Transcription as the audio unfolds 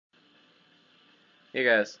Hey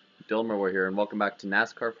guys, Dilmer here, and welcome back to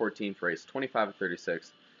NASCAR 14th race, 25 of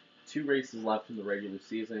 36. 2 races left in the regular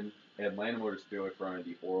season. Atlanta Motor Speedway for running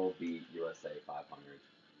the Oral B USA 500.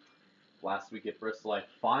 Last week at Bristol, I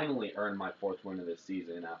finally earned my 4th win of this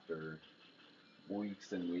season after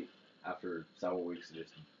after several weeks of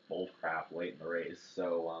just bull crap late in the race.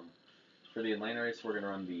 So for the Atlanta race, we're going to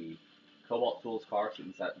run the Cobalt Tools car,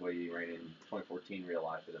 since that way you ran in 2014 real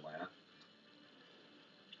life at Atlanta.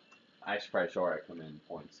 I should probably show where I come in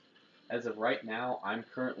points. As of right now, I'm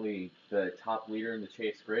currently the top leader in the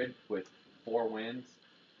chase grid with 4 wins.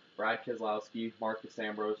 Brad Keselowski, Marcus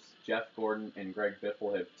Ambrose, Jeff Gordon, and Greg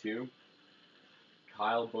Biffle have 2.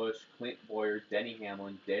 Kyle Busch, Clint Boyer, Denny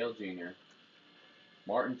Hamlin, Dale Jr.,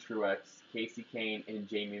 Martin Truex, Casey Kane, and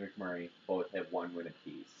Jamie McMurray both have 1 win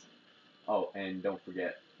apiece. Oh, and don't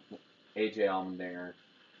forget AJ Allmendinger,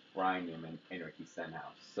 Ryan Newman, and Ricky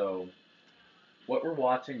Stenhouse. So what we're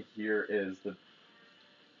watching here is the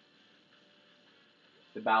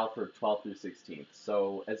battle for 12th through 16th.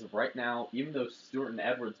 So as of right now, even though Stewart and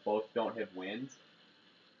Edwards both don't have wins,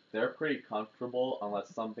 they're pretty comfortable unless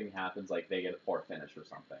something happens, like they get a poor finish or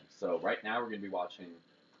something. So right now we're going to be watching,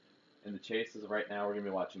 in the chases right now, we're going to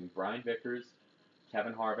be watching Brian Vickers,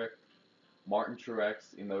 Kevin Harvick, Martin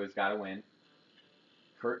Truex, even though he's got to win,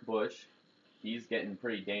 Kurt Busch, he's getting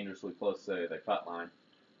pretty dangerously close to the cut line,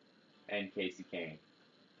 and Casey Kane.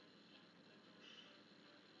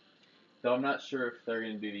 Though I'm not sure if they're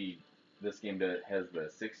going to do this game has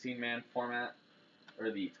the 16-man format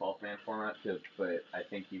or the 12-man format, but I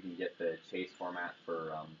think you can get the chase format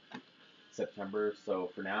for September. So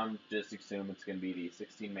for now, I'm just assume it's going to be the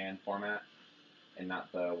 16-man format and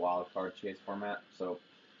not the wild card chase format. So,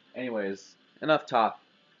 anyways, enough talk.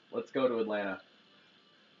 Let's go to Atlanta.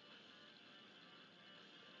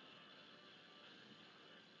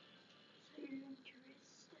 So you're in two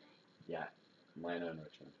races today? Yeah, Atlanta and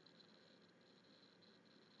Richmond.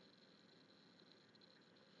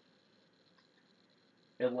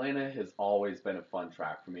 Atlanta has always been a fun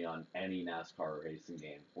track for me on any NASCAR racing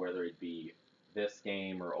game, whether it be this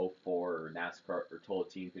game or '04 or NASCAR or Total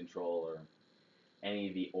Team Control or any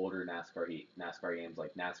of the older NASCAR games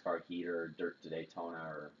like NASCAR Heat or Dirt to Daytona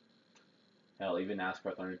or hell even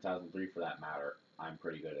NASCAR Thunder 2003 for that matter. I'm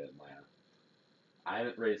pretty good at Atlanta. I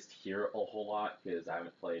haven't raced here a whole lot because I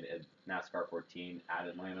haven't played at NASCAR 14 at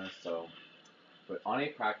Atlanta. So, but on a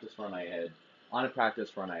practice run I had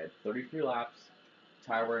 33 laps.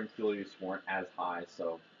 Tire wear and fuel use weren't as high.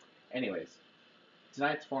 So, anyways,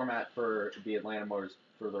 tonight's format for the Atlanta Motors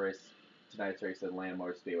for the race. Tonight's race at Atlanta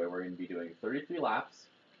Motor Speedway, we're going to be doing 33 laps.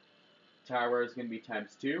 Tire wear is going to be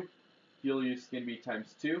times 2. Fuel use is going to be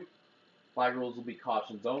times 2. Flag rules will be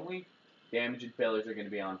cautions only. Damage and failures are going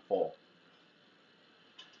to be on full.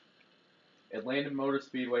 Atlanta Motor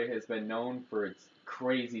Speedway has been known for its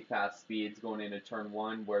crazy fast speeds going into turn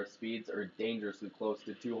 1, where speeds are dangerously close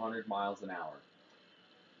to 200 miles an hour.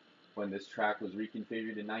 When this track was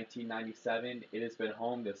reconfigured in 1997, it has been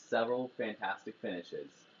home to several fantastic finishes.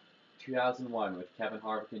 2001 with Kevin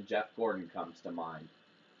Harvick and Jeff Gordon comes to mind.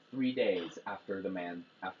 3 days after Dale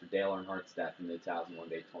Earnhardt's death in the 2001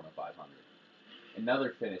 Daytona 500.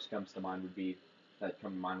 Another finish comes to mind would be the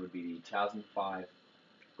 2005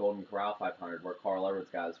 Golden Corral 500, where Carl Edwards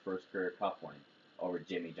got his first career Cup win over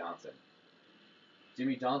Jimmy Johnson.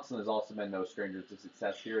 Jimmy Johnson has also been no stranger to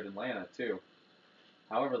success here at Atlanta too.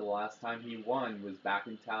 However, the last time he won was back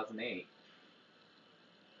in 2008.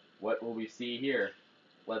 What will we see here?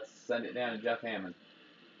 Let's send it down to Jeff Hammond.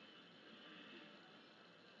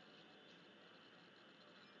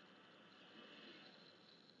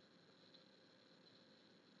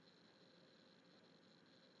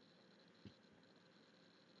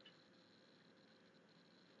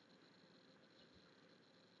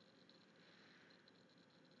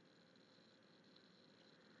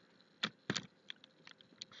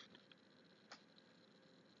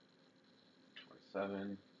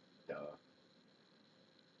 Seven. Duh.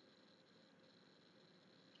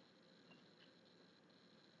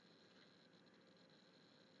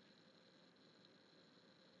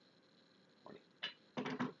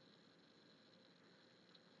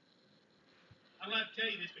 I'm going to have to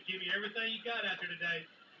tell you this, but give me everything you got out there today.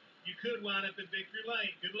 You could wind up in victory lane.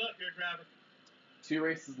 Good luck there, driver. 2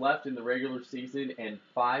 races left in the regular season, and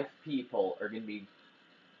 5 people are going to be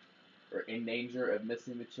in danger of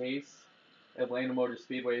missing the chase. Atlanta Motor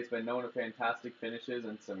Speedway has been known for fantastic finishes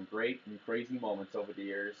and some great and crazy moments over the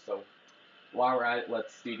years. So while we're at it,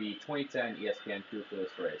 let's do the 2010 ESPN crew for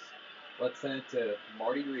this race. Let's send it to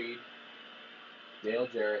Marty Reed, Dale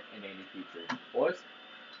Jarrett, and Andy Petrie. Boys?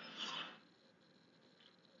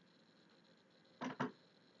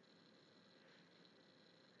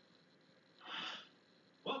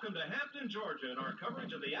 Welcome to Hampton, Georgia, and our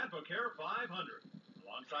coverage of the Advocare 500.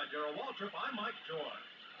 Alongside Darrell Waltrip, I'm Mike Joy.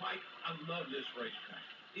 Mike, I love this racetrack.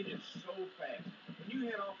 It is so fast. When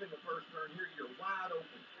you head off in the first turn here, you're wide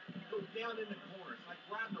open. You go down in the corner. It's like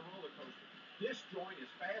riding a roller coaster. This joint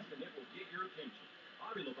is fast, and it will get your attention.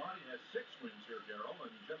 Bobby Labonte has 6 wins here, Darrell,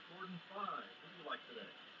 and Jeff Gordon 5. Who do you like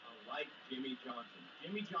today? I like Jimmy Johnson.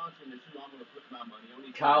 Jimmy Johnson is who I'm going to put my money on.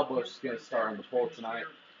 Kyle Busch is going to start on the pole tonight.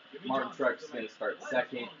 Martin Truex is going to start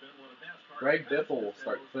second. Greg Biffle will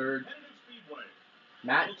start third.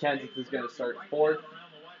 Matt Kenseth is going to start fourth.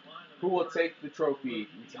 Who will take the trophy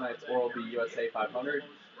in tonight's Oral-B USA 500?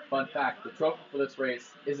 Fun fact, the trophy for this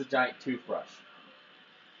race is a giant toothbrush.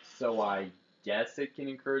 So I guess it can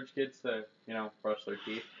encourage kids to, brush their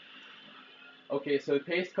teeth. Okay, so the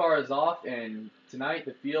pace car is off, and tonight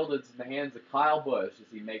the field is in the hands of Kyle Busch as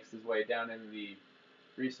he makes his way down into the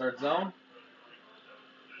restart zone.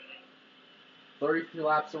 33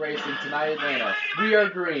 laps of racing tonight in Atlanta. We are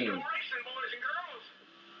green.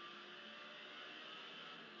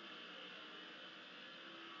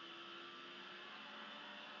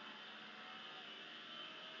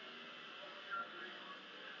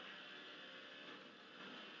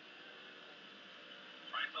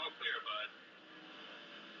 Clear, bud.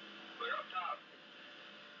 Clear up top.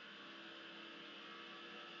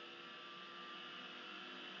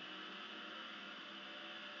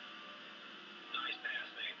 Nice pass,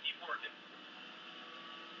 man. Keep working.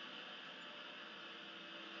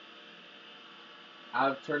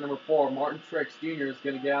 Out of turn number 4, Martin Truex Jr. is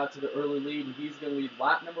going to get out to the early lead, and he's going to lead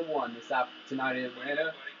lap number 1 tonight in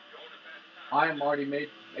Atlanta. I am already made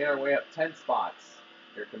our way up 10 spots.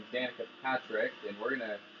 Here comes Danica Patrick, and we're going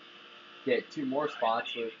to get 2 more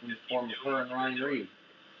spots in the form of her and Ryan Reed.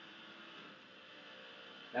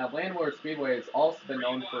 Now, Atlanta Motor Speedway has also been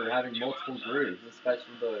known for having multiple grooves,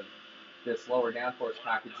 especially this lower downforce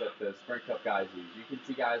package that the Sprint Cup guys use. You can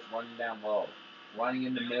see guys running down low, running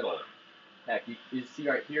in the middle. Heck, you see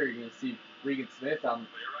right here, you're going to see Regan Smith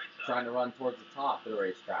trying to run towards the top of the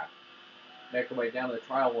racetrack. Make her way down to the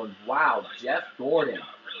trial one. Wow, Jeff Gordon.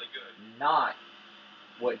 Not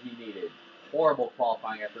what he needed. Horrible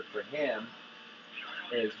qualifying effort for him.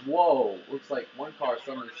 Whoa, looks like one car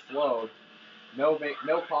suddenly slowed. No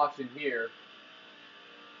caution here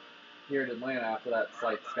at Atlanta after that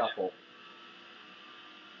slight scuffle.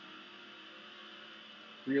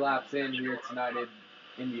 3 laps in here tonight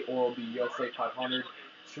in the Oral-B USA 500.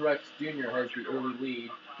 Truex Jr. has the early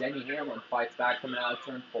lead. Denny Hamlin fights back coming out of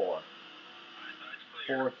turn 4.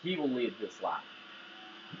 He will lead this lap.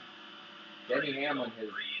 Denny Hamlin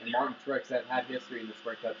and Martin Truex have had history in the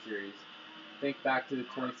Sprint Cup Series. Think back to the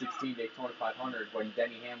 2016 Daytona 500 when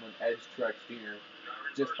Denny Hamlin edged Truex Jr.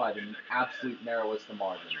 just by the absolute narrowest of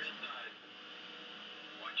margins.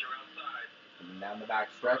 Coming down the back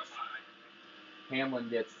stretch, Hamlin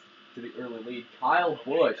gets to the early lead. Kyle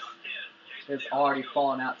Busch has already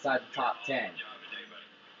fallen outside the top 10.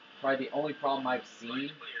 Probably the only problem I've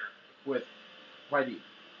seen with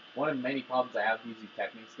one of the many problems I have with these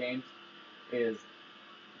Techniques games is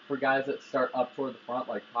for guys that start up toward the front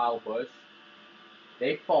like Kyle Busch,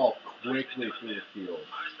 they fall quickly through the field.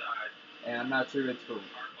 And I'm not sure if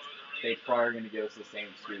they probably are going to give us the same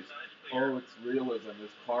excuse. Oh, it's realism.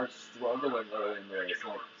 This car's struggling early in the race.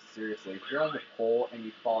 Like, seriously, if you're on the pole and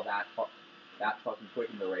you fall that fucking quick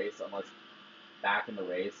in the race, unless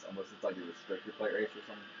it's like a restrictor plate race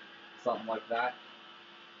or something like that,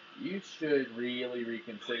 you should really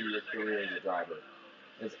reconsider your career as a driver.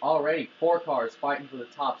 There's already 4 cars fighting for the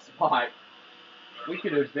top spot. We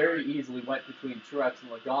could have very easily went between Truex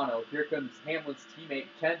and Logano. Here comes Hamlin's teammate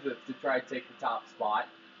Kenseth to try to take the top spot.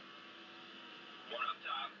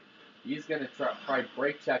 He's going to try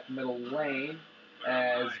brake check the middle lane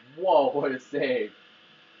whoa, what a save.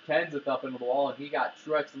 Kenseth up into the wall, and he got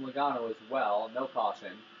Truex and Logano as well. No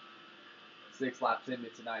caution. 6 laps into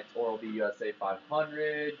tonight's Oral-B USA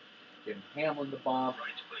 500. Giving Hamlin the bump.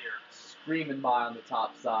 Screaming by on the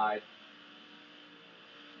top side.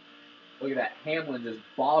 Look at that. Hamlin just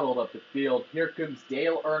bottled up the field. Here comes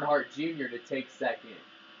Dale Earnhardt Jr. to take second.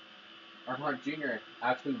 Earnhardt Jr.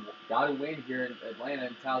 actually got a win here in Atlanta in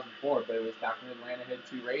 2004, but it was back when Atlanta had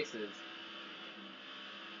 2 races.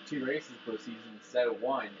 2 races per season instead of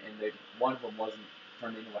 1, and one of them wasn't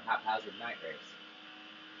turned into a haphazard night race.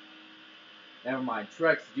 Never mind.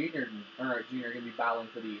 Truex Jr. and Earnhardt Jr. are going to be battling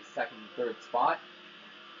for the 2nd and 3rd spot.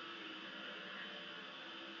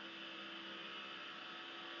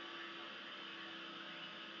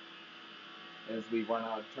 As we run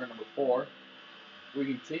out of turn number 4, we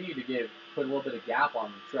continue to put a little bit of gap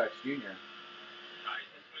on Truex Jr. Nice and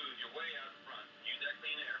smooth. You're way out front. Use that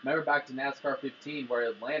clean air. remember back to NASCAR 15 where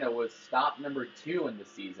Atlanta was stop number 2 in the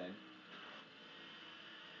season,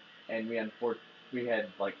 and we had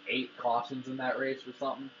like 8 cautions in that race or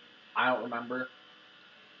something. I don't remember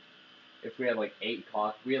if we had like 8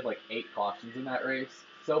 cautions in that race.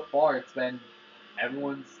 So far, it's been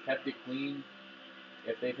everyone's kept it clean.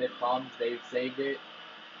 If they've had problems, they've saved it.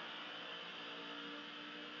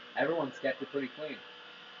 Everyone's kept it pretty clean.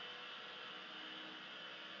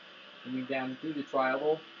 Coming down through the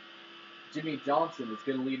tri-oval, Jimmy Johnson is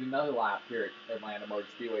going to lead another lap here at Atlanta Motor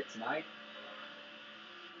Speedway tonight.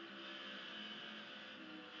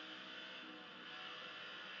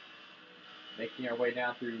 Making our way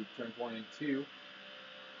down through turns 1 and 2.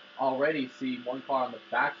 Already see one car on the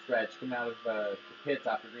backstretch come out of the pits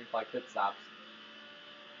after green flag pit stops.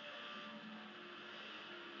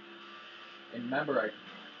 And remember,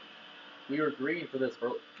 we were green for this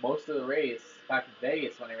for most of the race. Back in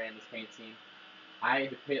Vegas when I ran this paint team, I had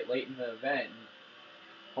to pit late in the event. And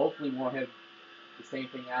hopefully we won't have the same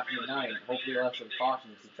thing happen tonight. Hopefully we'll have some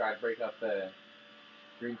cautions to try to break up the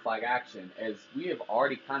green flag action, as we have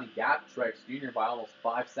already kind of gapped Truex Jr. by almost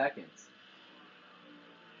 5 seconds.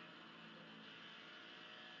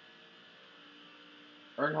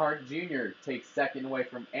 Earnhardt Jr. takes second away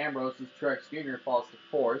from Ambrose as Truex Jr. falls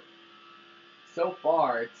to 4th. So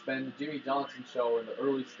far, it's been the Jimmy Johnson show in the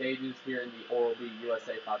early stages here in the Oral-B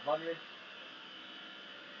USA 500.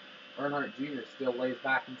 Earnhardt Jr. still lays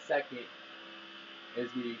back in second as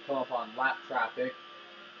we come up on lap traffic.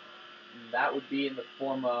 And that would be in the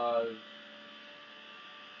form of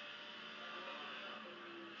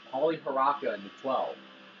Paulie Haraka in the 12.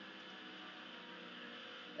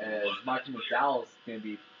 As Michael McDowell's going to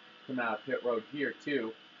be coming out of pit road here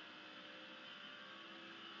too.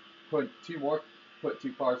 Put 2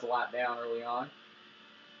 cars a lap down early on.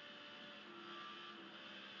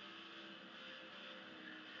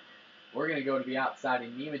 We're going to go to the outside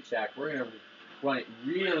in Nemechek. We're going to run it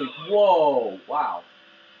really, whoa, wow.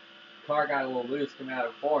 Car got a little loose coming out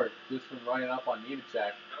of 4th just from running up on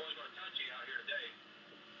Nemechek.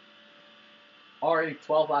 Already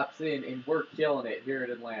 12 laps in, and we're killing it here at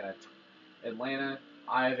Atlanta. Atlanta,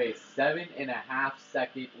 I have a 7.5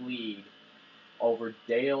 second lead over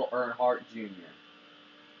Dale Earnhardt Jr.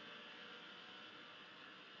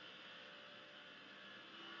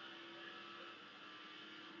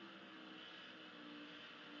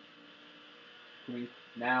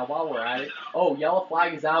 Now, while we're at it, oh, yellow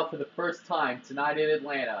flag is out for the first time tonight in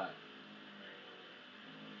Atlanta.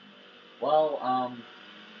 Well,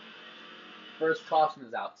 first caution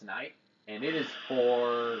is out tonight, and it is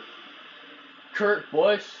for Kurt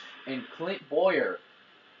Busch and Clint Boyer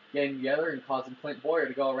getting together and causing Clint Boyer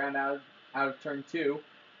to go around out of turn 2.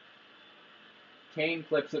 Kane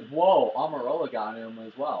clips it. Whoa, Almirola got him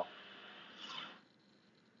as well.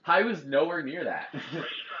 I was nowhere near that.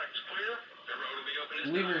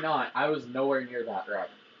 Believe it or not, I was nowhere near that wreck.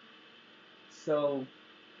 So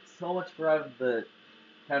much for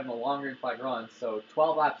having a long green flag run. So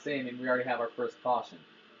 12 laps in, and we already have our first caution.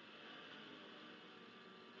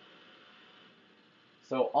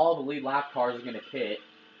 So all the lead lap cars are going to pit,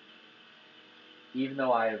 even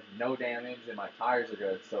though I have no damage and my tires are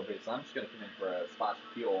good. So basically, I'm just going to come in for a splash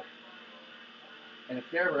of fuel. And if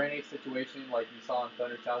you're ever in a situation like you saw in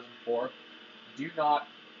Thunder 2004, do not,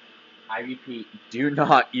 I repeat, do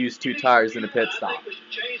not use 2 tires in a pit stop.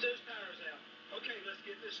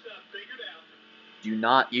 Do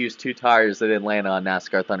not use 2 tires at Atlanta on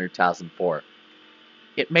NASCAR Thunder 2004.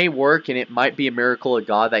 It may work, and it might be a miracle of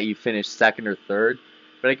God that you finish 2nd or 3rd,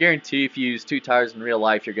 but I guarantee you if you use 2 tires in real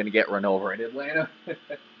life, you're going to get run over in Atlanta.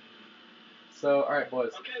 So, alright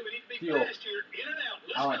boys, fuel.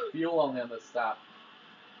 I want fuel only on this stop.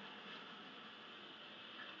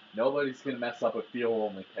 Nobody's going to mess up a fuel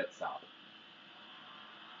only pit stop.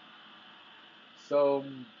 So,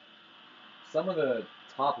 some of the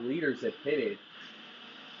top leaders have pitted.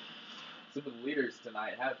 Some of the leaders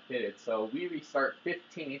tonight have pitted. So we restart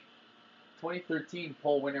 15th. 2013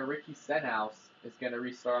 pole winner Ricky Stenhouse is going to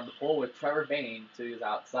restart on the pole with Trevor Bayne to his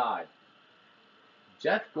outside.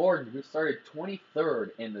 Jeff Gordon, who started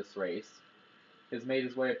 23rd in this race, has made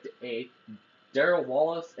his way up to 8th. Darrell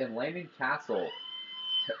Wallace and Landon Castle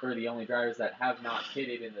are the only drivers that have not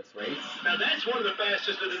pitted in this race. Now that's one of the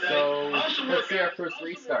fastest of the day. So let's see our first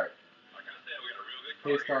restart.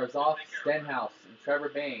 Pace car is off. Stenhouse and Trevor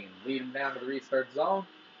Bayne lead him down to the restart zone.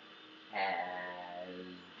 As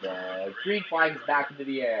the green flag is back into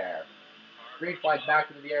the air. Green flag back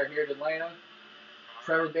into the air here at Atlanta.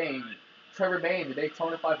 Trevor Bayne, the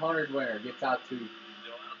Daytona 500 winner, gets out to,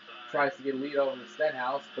 tries to get a lead over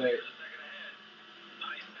Stenhouse, but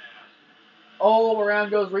Oh,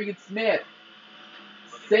 around goes Regan Smith.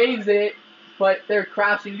 Saves it, but they're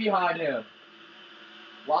crashing behind him.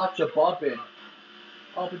 Lots of bumping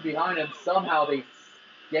behind him. Somehow they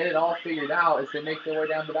get it all figured out as they make their way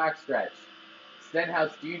down the backstretch.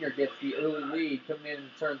 Stenhouse Jr. gets the early lead coming in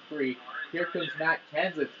turn 3. Here comes Matt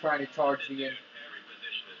Kenseth trying to charge the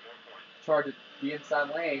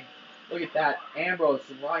inside lane. Look at that. Ambrose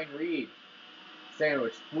and Ryan Reed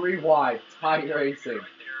sandwich. 3 wide. Tight racing.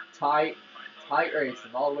 Tight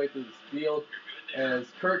racing all the way through this field as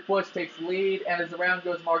Kurt Busch takes the lead, and as around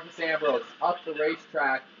goes Marcus Ambrose up the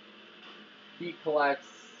racetrack. He collects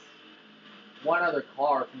one other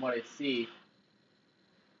car from what I see.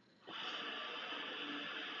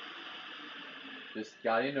 Just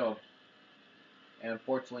got into him. And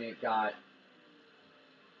unfortunately it got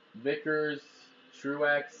Vickers,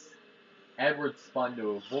 Truex, Edwards spun to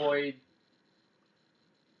avoid.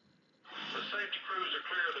 The safety crews are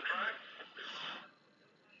clear of the track.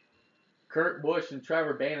 Kurt Busch and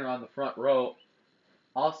Trevor Bayne are on the front row.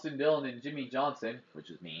 Austin Dillon and Jimmy Johnson, which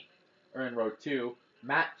is me, are in row 2.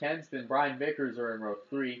 Matt Kenseth and Brian Vickers are in row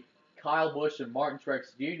 3. Kyle Busch and Martin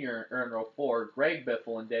Truex Jr. are in row 4. Greg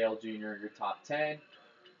Biffle and Dale Jr. are your top 10.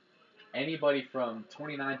 Anybody from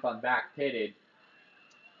 29th on back pitted.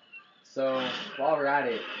 So, while we're at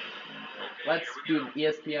it, let's do an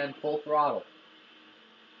ESPN full throttle.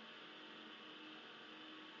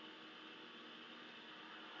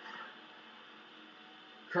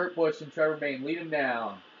 Kurt Busch and Trevor Bayne lead him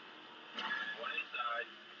down. One inside.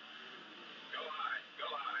 Go high. Go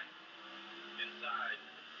high. Inside.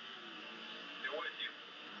 They're with you.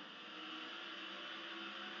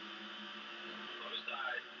 Low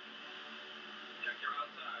side. Check your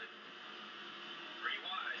outside. 3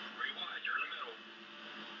 wide. 3 wide. You're in the middle.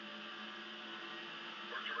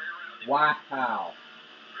 Work your way around him. Wow.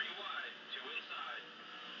 3 wide. 2 inside.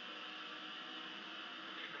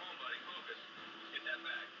 Okay, come on, buddy. Focus. Get that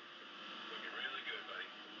back. Looking really good, buddy.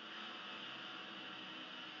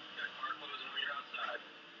 Got a car closing on your outside.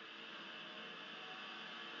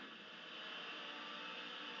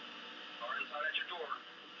 Car inside at your door.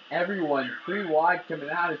 Everyone 3 wide coming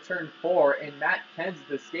out of turn 4, and Matt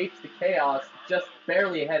Kenseth escapes the chaos just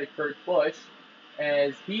barely ahead of Kurt Busch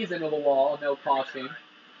as he's into the wall, no caution.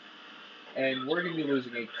 And we're going to be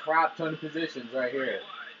losing a crap ton of positions right here.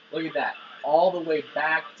 Look at that. All the way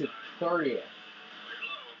back to 30th.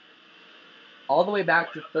 All the way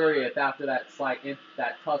back to 30th after that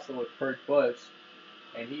that tussle with Kurt Busch.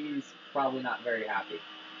 And he's probably not very happy.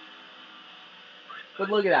 But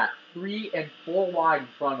look at that. 3 and 4 wide in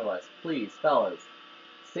front of us. Please, fellas.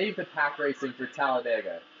 Save the pack racing for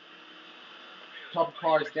Talladega. Couple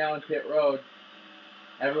cars down pit road.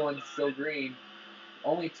 Everyone's still green.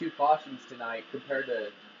 Only 2 cautions tonight compared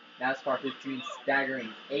to NASCAR 15's staggering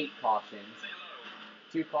 8 cautions.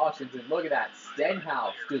 2 cautions, and look at that.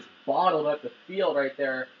 Stenhouse just bottled up the field right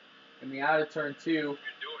there in the out of turn 2.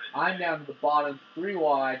 I'm down to the bottom, 3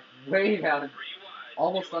 wide, way down,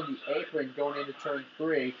 almost on the apron going into turn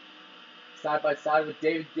 3. Side by side with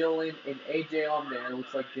David Gilliland and AJ Allmendinger.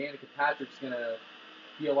 Looks like Danica Patrick's going to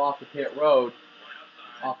peel off the pit road,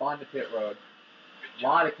 off onto pit road. A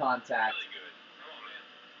lot of contact.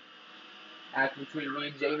 Act between me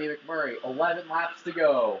and Jamie McMurray. 11 laps to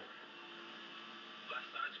go.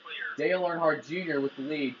 Dale Earnhardt Jr. with the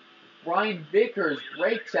lead. Brian Vickers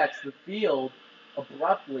brake checks the field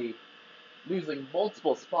abruptly, losing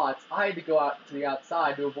multiple spots. I had to go out to the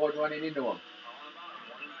outside to avoid running into him.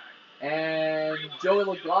 And Joey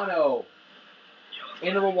Logano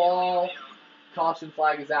into the wall. Caution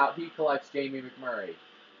flag is out. He collects Jamie McMurray.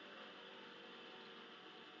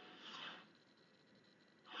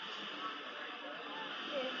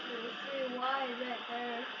 Three wide right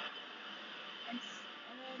there. And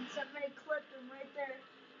then somebody clipped him right there.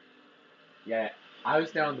 Yeah, I was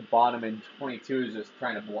down at the bottom, and 22 is just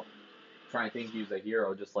trying to think he was a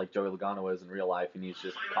hero, just like Joey Logano is in real life, and he's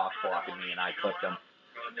just cock blocking me, and I clipped him.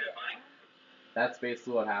 That's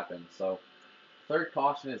basically what happened. So, third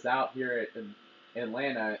caution is out here at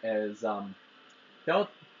Atlanta, as don't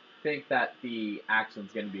think that the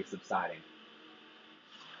action's going to be subsiding.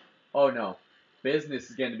 Oh no, business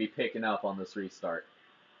is going to be picking up on this restart.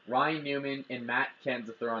 Ryan Newman and Matt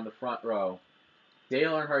Kenseth are on the front row.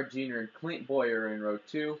 Dale Earnhardt Jr. and Clint Boyer are in row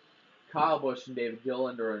 2. Kyle Busch and David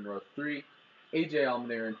Gilliland are in row 3. AJ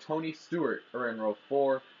Allmendinger and Tony Stewart are in row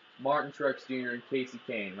 4. Martin Truex Jr. and Casey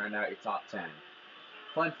Kane round out your top 10.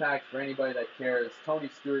 Fun fact for anybody that cares, Tony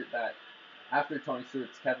Stewart, that after Tony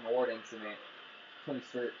Stewart's Kevin Ward incident, Tony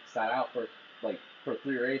Stewart sat out for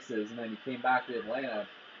 3 races, and then he came back to Atlanta.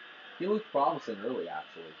 He looked promising early,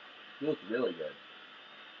 actually. He looked really good.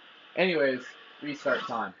 Anyways, restart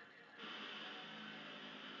time.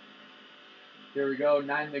 Here we go,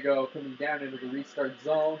 9 to go, coming down into the restart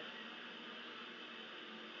zone.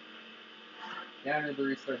 Down into the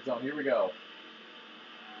restart zone. Here we go.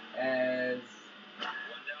 As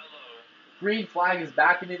green flag is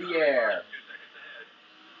back into the air.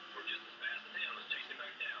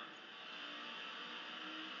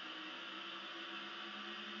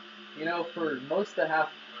 You know, for most of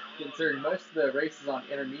the races on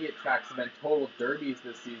intermediate tracks have been total derbies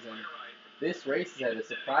this season. This race has had a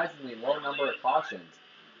surprisingly low number of cautions.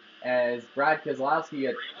 As Brad Keselowski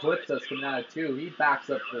had clipped us coming out of 2, he backs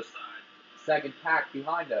up the second pack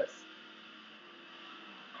behind us.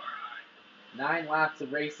 9 laps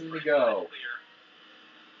of racing to go.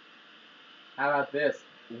 How about this?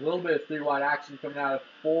 A little bit of 3-wide action coming out of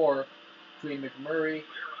 4 between McMurray,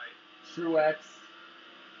 Truex.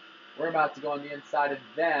 We're about to go on the inside of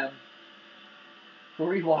them.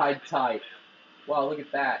 3-wide tight. Wow, look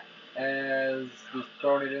at that. As just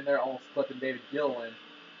throwing it in there, almost clipping David Gilliland.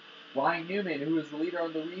 Ryan Newman, who was the leader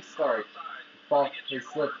on the restart, has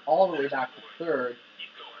slipped all the way back to 3rd.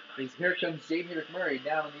 As here comes Jamie McMurray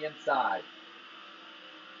down on the inside.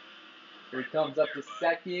 Here he comes up to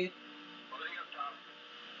 2nd.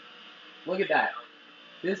 Look at that.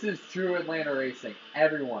 This is true Atlanta racing.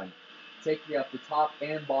 Everyone taking up the top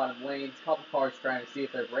and bottom lanes. Couple cars trying to see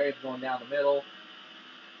if they're brave going down the middle.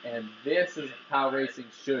 And this is how racing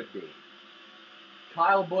should be.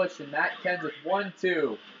 Kyle Busch and Matt Kenseth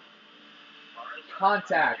 1-2.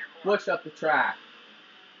 Contact. Busch up the track.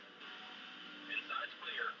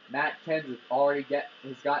 Matt Kenseth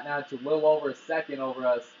has gotten out to a little over a second over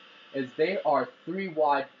us as they are 3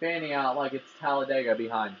 wide, fanning out like it's Talladega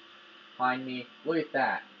behind me. Look at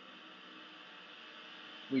that.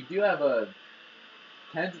 We do have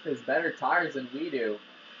Kenseth has better tires than we do,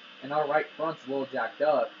 and our right front's a little jacked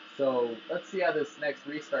up. So let's see how this next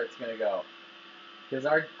restart's going to go. Because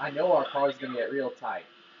I know our car's going to get real tight.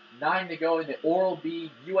 9 to go in the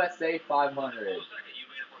Oral-B USA 500.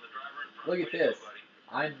 Look at this.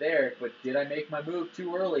 I'm there, but did I make my move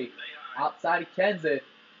too early? Outside of Kenseth.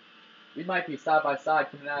 We might be side by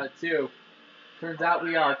side coming out of 2. Turns out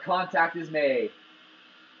we are. Contact is made.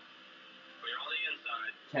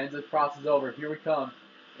 Kenseth crosses over. Here we come.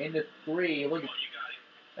 Into 3. Look at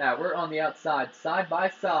that. We're on the outside. Side by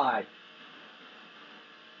side.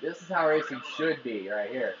 This is how racing should be right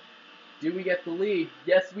here. Do we get the lead?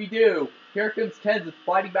 Yes, we do. Here comes Kenseth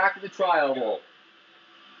fighting back in the tri-oval.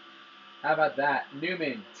 How about that?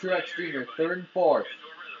 Newman, Truex Jr., 3rd and 4th.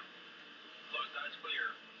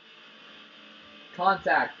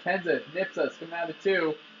 Contact. Kenseth nips us coming out of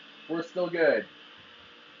 2. We're still good.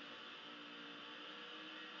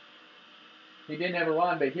 He didn't have a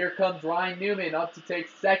run, but here comes Ryan Newman up to take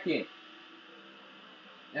 2nd.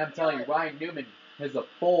 And I'm telling you, Ryan Newman has a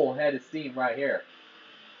full head of steam right here.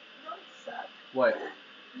 You know what sucks? What?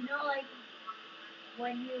 You know, like,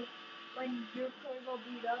 when your cars all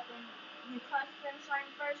beat up and you cross the finish line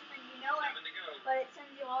first and you know it, but it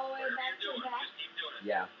sends you all the way back to the back.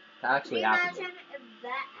 Yeah, that actually happened. Can you imagine if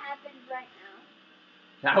that happened right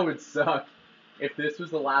now? That would suck. If this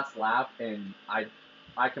was the last lap and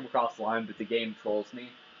I come across the line, but the game trolls me.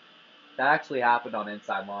 That actually happened on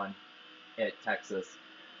Inside Line at Texas.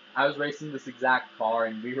 I was racing this exact car,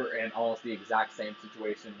 and we were in almost the exact same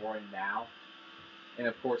situation we're in now. And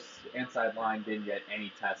of course, Inside Line didn't get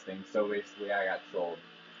any testing, so basically I got trolled.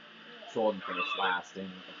 Trolled and finished last, and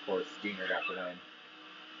of course, Junior got the win.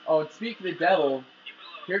 Oh, and speaking of the devil,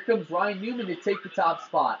 here comes Ryan Newman to take the top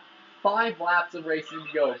spot. 5 laps of racing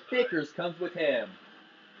to go. Vickers comes with him.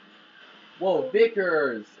 Whoa,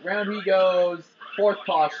 Vickers! Round he goes. 4th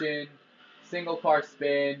caution. Single car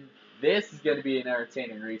spin. This is going to be an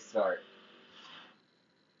entertaining restart.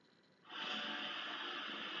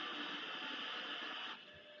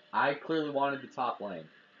 I clearly wanted the top lane.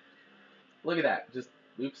 Look at that. Just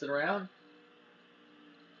loops it around.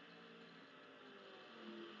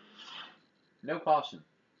 No caution.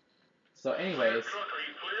 So anyways,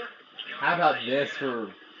 how about this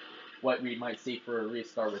for what we might see for a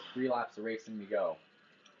restart with 3 laps of racing to go?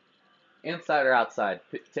 Inside or outside?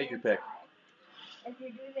 Take your pick. If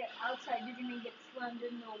you do the outside, you're going to get slammed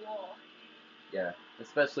into the wall. Yeah,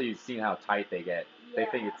 especially you've seen how tight they get. Yeah.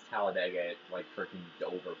 They think it's Talladega at like freaking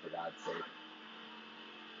Dover, for God's sake.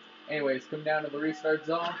 Anyways, come down to the restart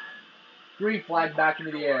zone. Green flag back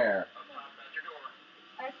into the air.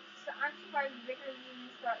 I'm surprised Vickers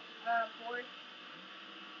didn't start 4th.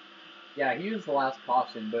 Yeah, he was the last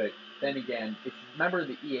caution, but then again, if you remember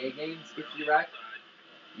the EA games, if you wreck,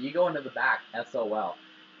 you go into the back, SOL.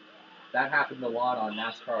 That happened a lot on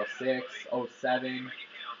NASCAR 06, 07.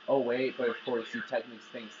 oh wait, but of course Technics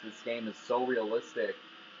thinks this game is so realistic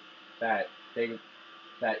that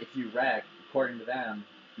that if you wreck, according to them,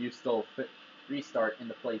 you still restart in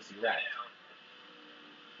the place you wrecked,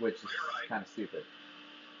 which is kind of stupid.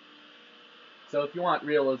 So if you want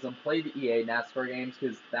realism, play the EA NASCAR games,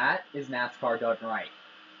 because that is NASCAR done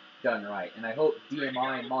right. And I hope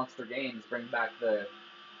DMI and Monster Games bring back the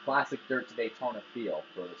classic Dirt to Daytona feel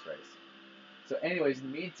for this race. So anyways,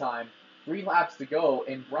 in the meantime, 3 laps to go,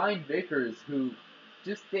 and Brian Vickers, who,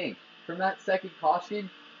 just think, from that second caution,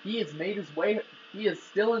 he has made his way, he is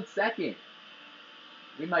still in second.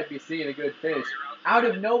 We might be seeing a good finish. Out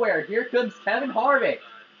of nowhere, here comes Kevin Harvick.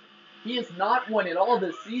 He has not won it all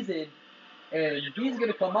this season, and he's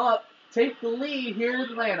going to come up, take the lead here in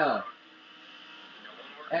Atlanta.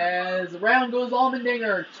 As around goes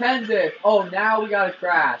Allmendinger, Kenseth. Oh, now we got a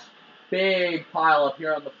crash. Big pile up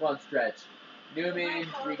here on the front stretch. Newman,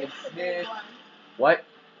 Regan Smith. What?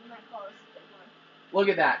 Look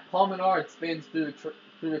at that. Paul Menard spins through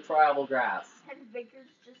the travel grass. And Vickers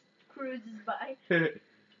just cruises by.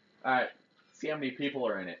 Alright, see how many people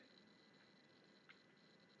are in it.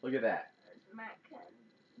 Look at that. There's Matt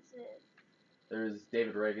Kenseth. There's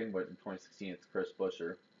David Reagan, but in 2016 it's Chris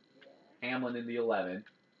Buescher. Yeah. Hamlin in the 11.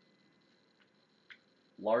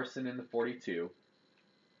 Larson in the 42.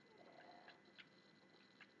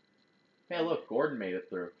 Hey, look, Gordon made it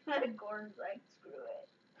through. Gordon's like,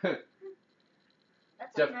 screw it.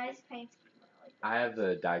 That's a nice paint scheme. I like that. I have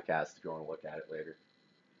the diecast to go and look at it later.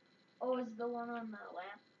 Oh, is the one on the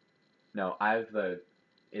lamp? No, I have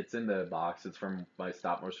it's in the box. It's from my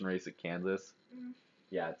stop motion race at Kansas. Mm.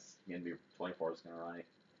 Yeah, it's going to be 24 is going to run it.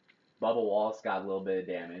 Bubba Wallace got a little bit of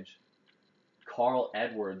damage. Carl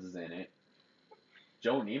Edwards is in it.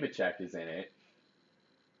 Joe Nemechek is in it.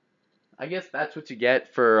 I guess that's what you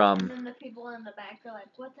get for And then the people in the back are like,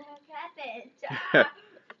 what the heck happened?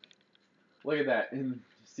 Look at that. And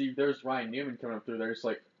see, there's Ryan Newman coming up through there. It's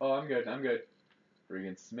like, oh, I'm good.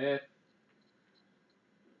 Regan Smith.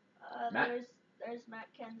 There's Matt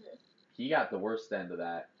Kenseth. He got the worst end of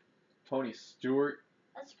that. Tony Stewart.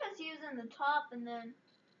 That's because he was in the top, and then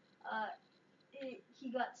he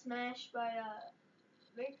got smashed by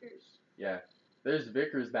Vickers. Yeah. There's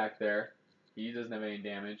Vickers back there. He doesn't have any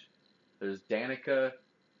damage. There's Danica.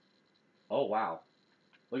 Oh, wow.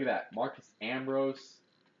 Look at that. Marcus Ambrose.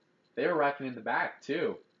 They were wrecking in the back,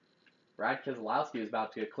 too. Brad Keselowski is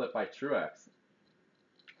about to get clipped by Truex.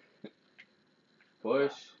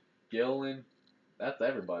 Bush, Gillen. That's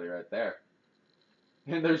everybody right there.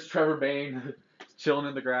 And there's Trevor Bayne chilling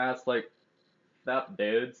in the grass like, that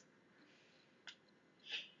dudes.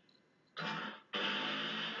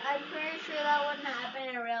 I'm pretty sure that wouldn't happen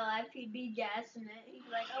in real life. He'd be gassing it. He'd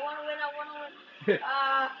be like, I want to win.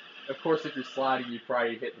 Of course, if you're sliding, you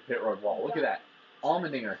probably hit the pit road wall. Look at that.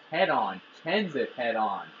 Allmendinger head on. Kenseth head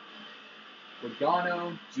on.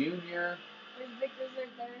 Logano Jr. There's Vickers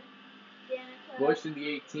right there. Danica. Bush in the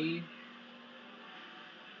 18.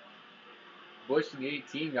 Bush in the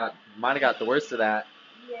 18 might have got the worst of that.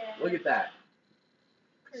 Yeah. Look at that.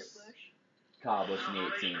 Kurt Busch. Kyle Busch in the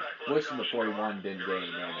 18. Bush in the 41 didn't get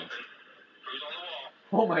any damage.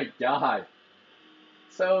 Oh my god.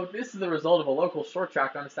 So this is the result of a local short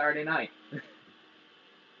track on a Saturday night.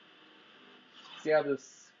 See how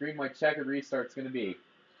this green white checkered restart's going to be.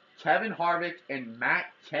 Kevin Harvick and Matt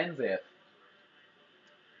Kenseth.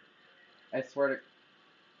 I swear to...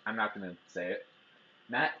 I'm not going to say it.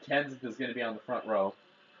 Matt Kenseth is going to be on the front row.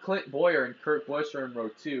 Clint Boyer and Kurt Busch are in row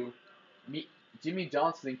 2. Jimmy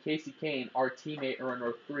Johnson and Casey Kane, our teammate, are in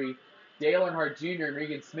row 3. Dale Earnhardt Jr. and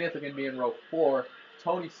Regan Smith are going to be in row 4.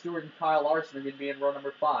 Tony Stewart and Kyle Larson are going to be in row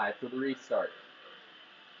number 5 for the restart.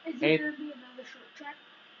 Is it going to be another short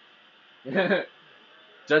track?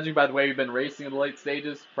 Judging by the way we've been racing in the late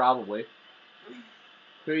stages, probably.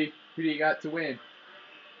 Who do you got to win?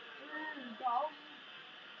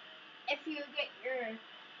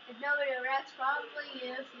 If nobody wrecks, probably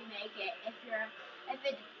you if you make it. If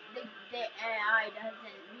the AI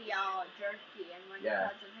doesn't be all jerky and when you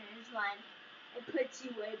cross the finish line, it puts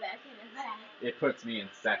you way back in the back. It puts me in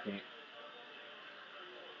second.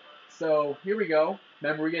 So here we go.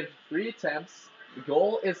 Remember, we get 3 attempts. The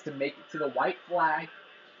goal is to make it to the white flag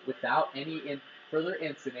without any further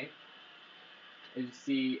incident. As you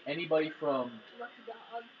see, anybody from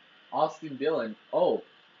Austin Dillon. Oh,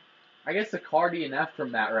 I guess a car DNF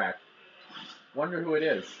from that wreck. Wonder who it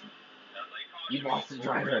is. You lost a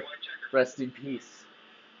driver. Rest in peace.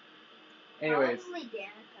 Anyways.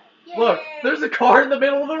 Look, there's a car in the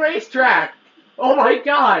middle of the racetrack. Oh my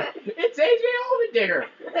god. It's AJ Allmendinger.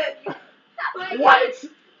 What?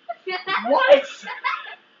 What?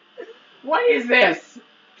 What is this?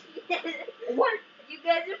 What? You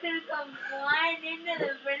guys are gonna come flying into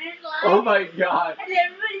the finish line. Oh my god. And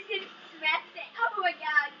everybody's gonna smack it. Oh my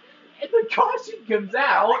god. And the caution comes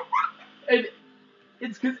out, and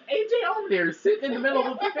it's because AJ Allmendinger is sitting in the middle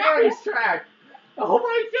of the racetrack. Oh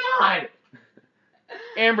my god.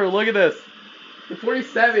 Amber, look at this. The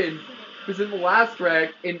 47 was in the last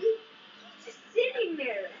wreck, and He's just sitting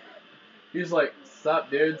there. he's like, sup,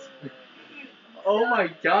 dudes? Oh my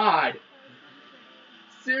god.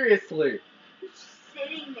 Seriously. He's just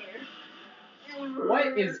sitting there.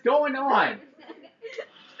 What is going on? Pit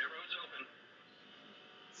road's open.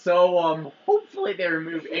 So, hopefully they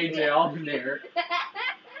remove AJ Allmendinger.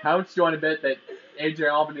 How much do you want to bet that AJ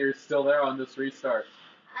Allmendinger is still there on this restart?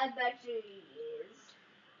 I bet you he is.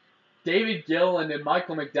 David Gilliland and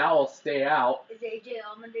Michael McDowell stay out. Is AJ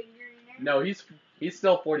Allmendinger in there? No, he's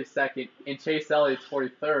still 42nd, and Chase Elliott's 43rd.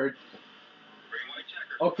 Green, white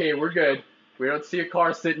checker. Okay, we're good. We don't see a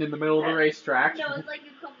car sitting in the middle of the racetrack. No, it's like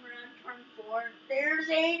you come around turn 4. There's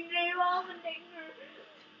AJ Allmendinger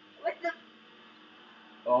with the.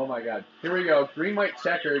 Oh my god. Here we go. Green, white,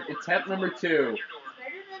 checkered. Attempt number 2. It's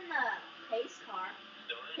better than the pace car.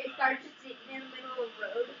 Pace car's just sitting in the middle of the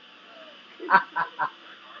road.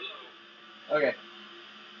 Okay.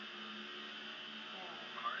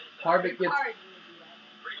 Harvick gets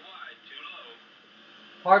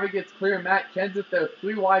Harvick gets clear. Matt Kenseth there,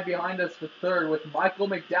 3 wide behind us for 3rd with Michael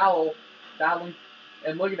McDowell battling.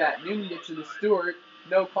 And look at that. Newman gets to the Stewart.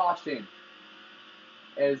 No caution.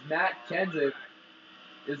 As Matt Kenseth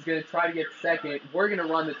is going to try to get 2nd. We're going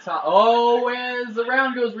to run the top. Oh, as the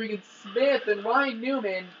round goes, Regan Smith and Ryan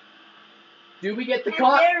Newman. Do we get the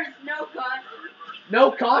caution? There's no caution.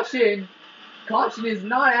 No caution. Caution is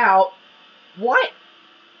not out. What?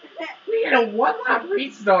 We had a 1-lap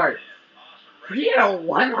restart. We had a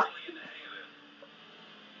 1-lap.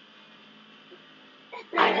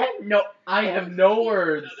 I have no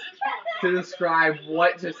words to describe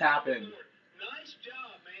what just happened. Nice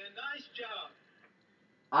job, man. Nice job.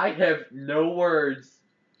 I have no words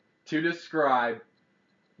to describe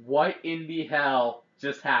what in the hell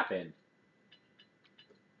just happened.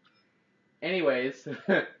 Anyways,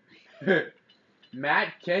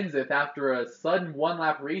 Matt Kenseth, after a sudden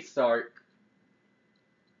 1-lap restart,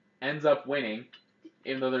 ends up winning,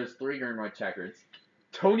 even though there's 3 green, white checkers.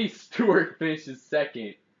 Tony Stewart finishes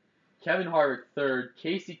 2nd. Kevin Harvick 3rd.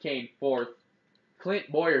 Casey Kane 4th.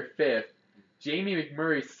 Clint Boyer 5th. Jamie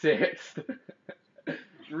McMurray 6th.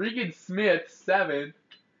 Regan Smith 7th.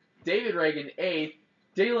 David Reagan 8th.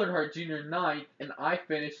 Dale Earnhardt Jr. 9th. And I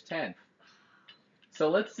finished 10th. So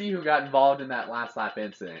let's see who got involved in that last lap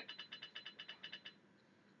incident.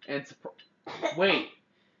 And wait,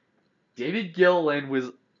 David Gilliland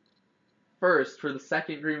was first for the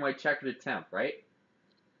 2nd green, white checkered attempt, right?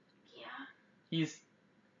 Yeah. He's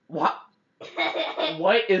what?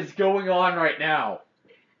 What is going on right now?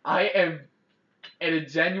 I am at a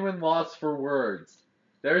genuine loss for words.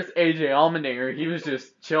 There's AJ Allmendinger. He was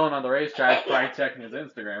just chilling on the racetrack, probably checking his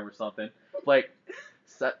Instagram or something. Like,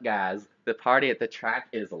 sup guys? The party at the track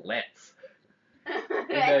is lit. And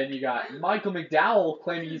then you got Michael McDowell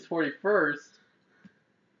claiming he's 41st.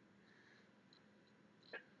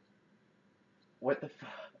 What the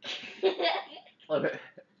fuck?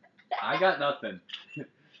 I got nothing.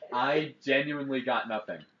 I genuinely got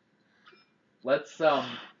nothing. Let's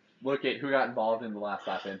look at who got involved in the last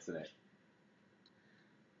lap incident.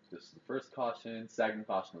 This is the first caution, 2nd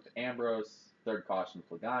caution with Ambrose, 3rd caution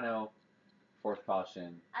with Logano, 4th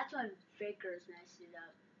caution. That's when Vickers messed it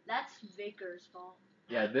up. That's Vickers' fault.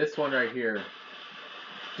 Yeah, this one right here.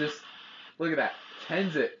 Just look at that.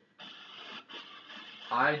 Kenseth.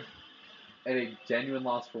 I at a genuine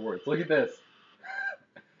loss for words. Look at this.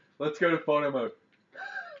 Let's go to photo mode.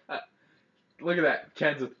 Look at that.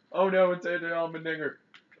 Kenseth. Oh no, it's AJ Allmendinger.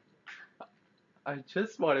 I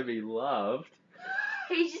just want to be loved.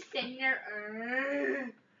 He's just sitting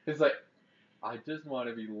there. It's like, I just want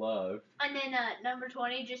to be loved. And then number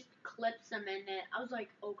 20 just clips him in it. I was like,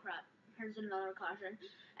 oh crap, here's another caution.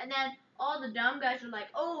 And then all the dumb guys are like,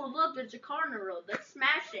 oh look, there's a car on the road. Let's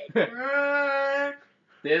smash it.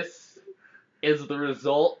 This is the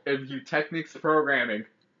result of Eutechnics programming.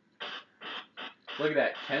 Look at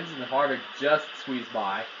that. Kenseth and Harvick just squeezed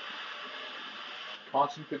by.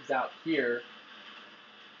 Caution comes out here.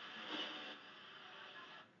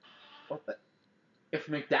 What the? If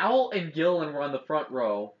McDowell and Gillen were on the front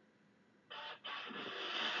row,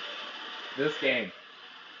 this game,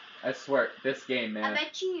 I swear, this game, man. I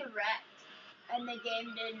bet you he wrecked, and the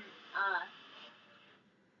game didn't.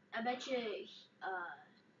 I bet you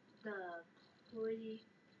the 40.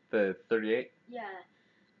 The 38? Yeah,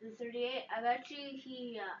 the 38. I bet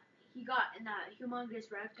you he got in that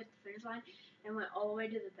humongous wreck at the finish line and went all the way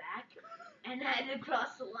to the back and had to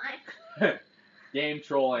cross the line. Game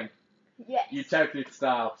trolling. Yes. You technique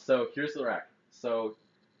style. So here's the wreck. So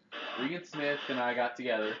Regan Smith and I got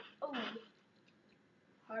together. Oh,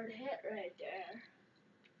 hard hit right there.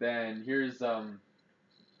 Then here's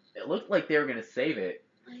it looked like they were gonna save it.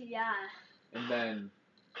 Yeah. And then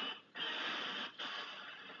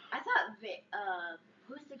I thought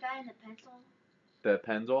who's the guy in the pencil? the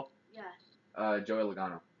Penzel, Yeah. Joey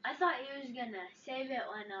Logano. I thought he was gonna save it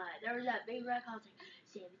when there was that big wreck. I was like,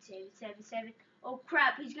 save it, save it, save it, save it. Oh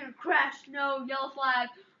crap, he's gonna crash. No, yellow flag.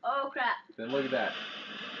 Oh crap. Then look at that.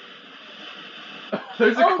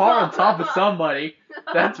 There's a car on top of somebody.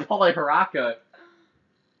 That's probably Haraka.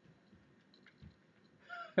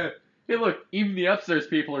 Hey, look, even the upstairs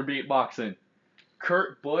people are beatboxing.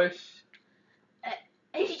 Kurt Busch.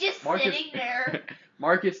 He's just Marcus, sitting there.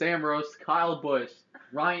 Marcus Ambrose, Kyle Busch,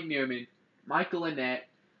 Ryan Newman, Michael Annette,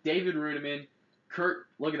 David Rudiman, Kurt.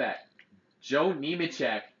 Look at that. Joe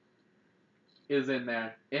Nemechek is in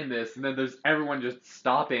this, and then there's everyone just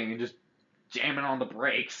stopping and just jamming on the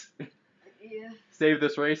brakes. Yeah. Save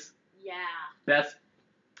this race. Yeah. Best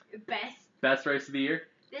Best. race of the year.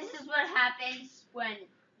 This is what happens when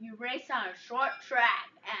you race on a short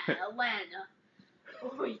track at Atlanta.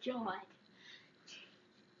 Oh my god.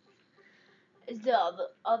 Is the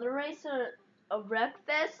other race a wreck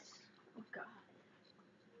fest? Oh god.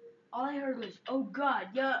 All I heard was, oh god,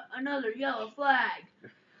 yeah, another yellow flag.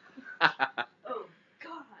 Oh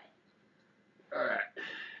god. Alright.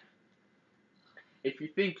 If you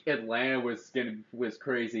think Atlanta was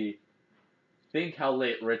crazy, think how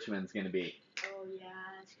late Richmond's gonna be. Oh yeah,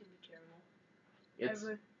 it's gonna be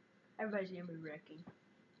terrible. Everybody's gonna be wrecking.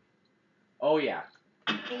 Oh yeah.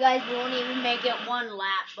 You guys won't even make it one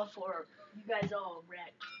lap before you guys all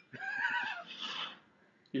wreck.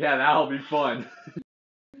 Yeah, that'll be fun.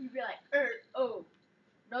 You'd be like, oh,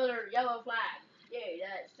 another yellow flag. Yay,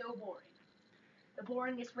 that's so boring. The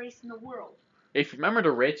boringest race in the world. If you remember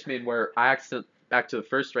to Richmond, where back to the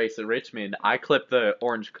first race at Richmond, I clipped the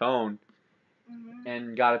orange cone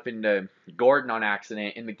and got up into Gordon on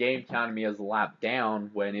accident, and the game counted me as a lap down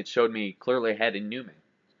when it showed me clearly ahead in Newman.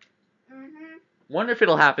 Wonder if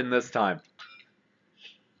it'll happen this time.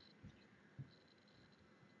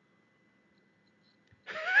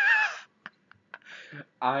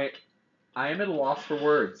 I am at a loss for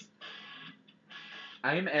words.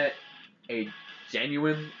 I am at a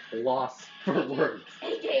genuine loss for words.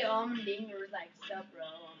 AJ Allmendinger was like, sup bro,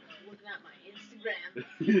 I'm looking at my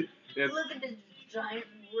Instagram. Look at this giant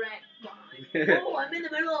wreck behind me. Oh, I'm in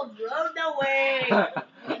the middle of the road, no way!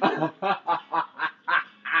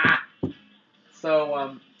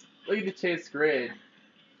 So, look at the chase grid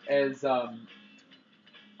as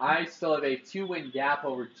I still have a 2-win gap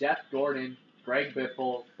over Jeff Gordon, Greg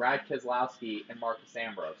Biffle, Brad Keselowski, and Marcus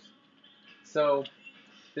Ambrose. So,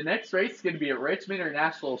 the next race is going to be at Richmond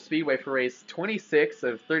International Speedway for race 26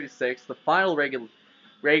 of 36, the final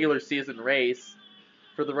regular season race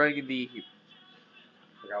for the running of the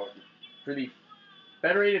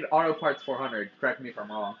Federated Auto Parts 400. Correct me if I'm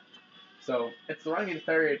wrong. So, it's the running of the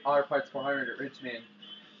Federated Auto Parts 400 at Richmond.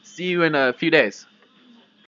 See you in a few days.